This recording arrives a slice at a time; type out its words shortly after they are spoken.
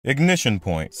Ignition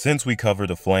point. Since we covered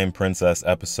a Flame Princess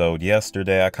episode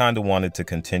yesterday, I kinda wanted to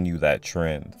continue that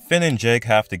trend. Finn and Jake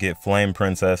have to get Flame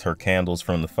Princess her candles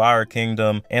from the Fire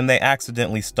Kingdom, and they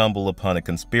accidentally stumble upon a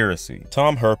conspiracy.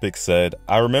 Tom Herpick said,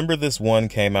 "I remember this one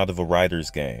came out of a writer's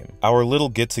game. Our little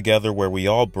get-together where we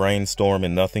all brainstorm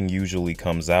and nothing usually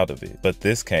comes out of it, but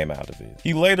this came out of it."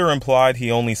 He later implied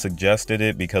he only suggested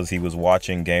it because he was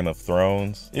watching Game of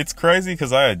Thrones. It's crazy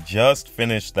because I had just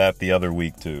finished that the other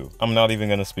week too. I'm not even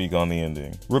gonna speak on the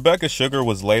ending. Rebecca Sugar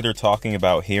was later talking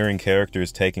about hearing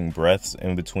characters taking breaths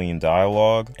in between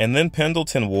dialogue, and then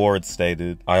Pendleton Ward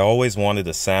stated, "I always wanted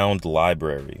a sound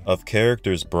library of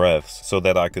characters' breaths so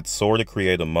that I could sorta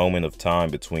create a moment of time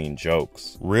between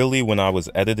jokes. Really, when I was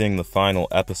editing the final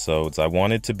episodes, I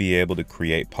wanted to be able to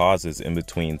create pauses in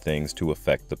between things to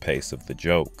affect the pace of the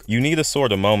joke. You need a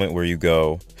sort of moment where you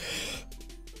go,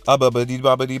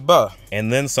 ah-ba-ba-dee-ba-ba-dee-ba,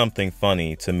 and then something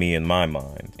funny to me in my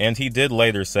mind." And he did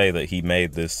later say that he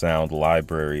made this sound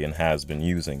library and has been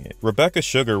using it. Rebecca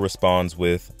Sugar responds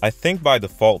with, "I think by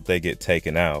default they get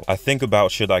taken out. I think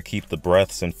about should I keep the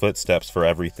breaths and footsteps for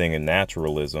everything in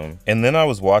naturalism. And then I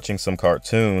was watching some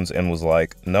cartoons and was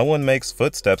like, no one makes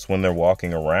footsteps when they're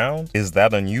walking around? Is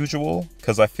that unusual?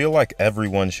 Because I feel like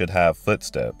everyone should have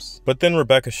footsteps." But then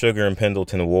Rebecca Sugar and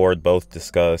Pendleton Ward both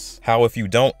discuss how if you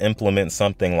don't implement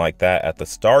something like that at the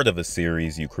start of a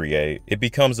series you create, it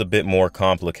becomes a bit more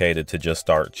complicated to just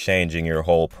start changing your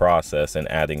whole process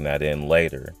and adding that in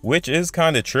later. Which is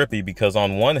kind of trippy because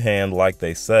on one hand, like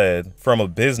they said, from a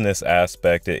business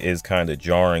aspect it is kind of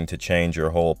jarring to change your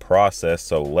whole process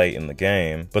so late in the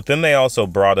game. But then they also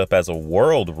brought up as a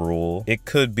world rule, it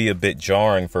could be a bit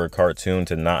jarring for a cartoon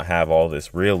to not have all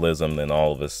this realism, then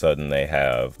all of a sudden they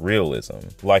have realism.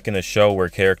 Like in a show where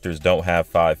characters don't have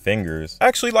 5 fingers.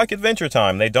 Actually, like Adventure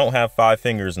Time, they don't have 5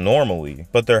 fingers normally,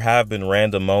 but there have been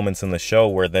random moments in the show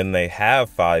where then they have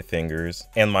 5 fingers,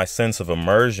 and my sense of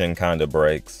immersion kind of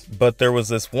breaks. But there was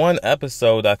this one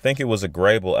episode, I think it was a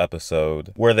Grable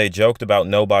episode, where they joked about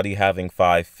nobody having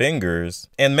 5 fingers,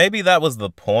 and maybe that was the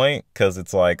point, because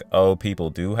it's like, oh,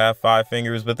 people do have 5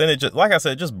 fingers, but then it just, like I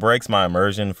said, it just breaks my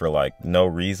immersion for like no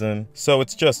reason. So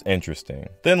it's just interesting.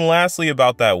 Then lastly,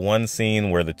 about that one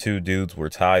scene where the 2 dudes were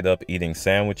tied up eating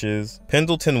sandwiches,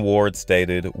 Pendleton Ward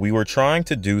stated, "We were trying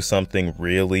to do something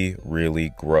really,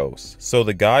 really gross, so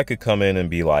the guy could come in and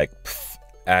be like, pfft,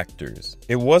 actors.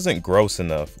 It wasn't gross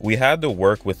enough. We had to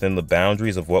work within the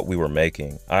boundaries of what we were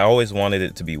making. I always wanted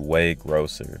it to be way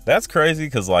grosser." That's crazy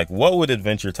because like what would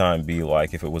Adventure Time be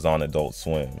like if it was on Adult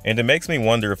Swim? And it makes me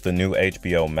wonder if the new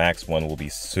HBO Max one will be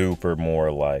super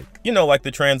more like, you know, like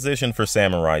the transition for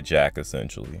Samurai Jack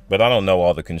essentially. But I don't know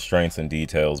all the constraints and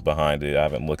details behind it. I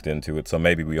haven't looked into it, so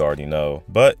maybe we already know.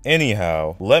 But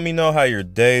anyhow, let me know how your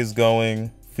day's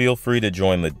going. Feel free to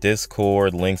join the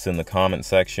Discord, links in the comment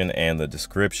section and the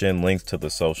description, links to the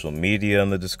social media in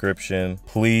the description.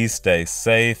 Please stay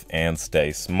safe and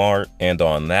stay smart. And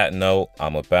on that note,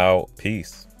 I'm about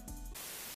peace.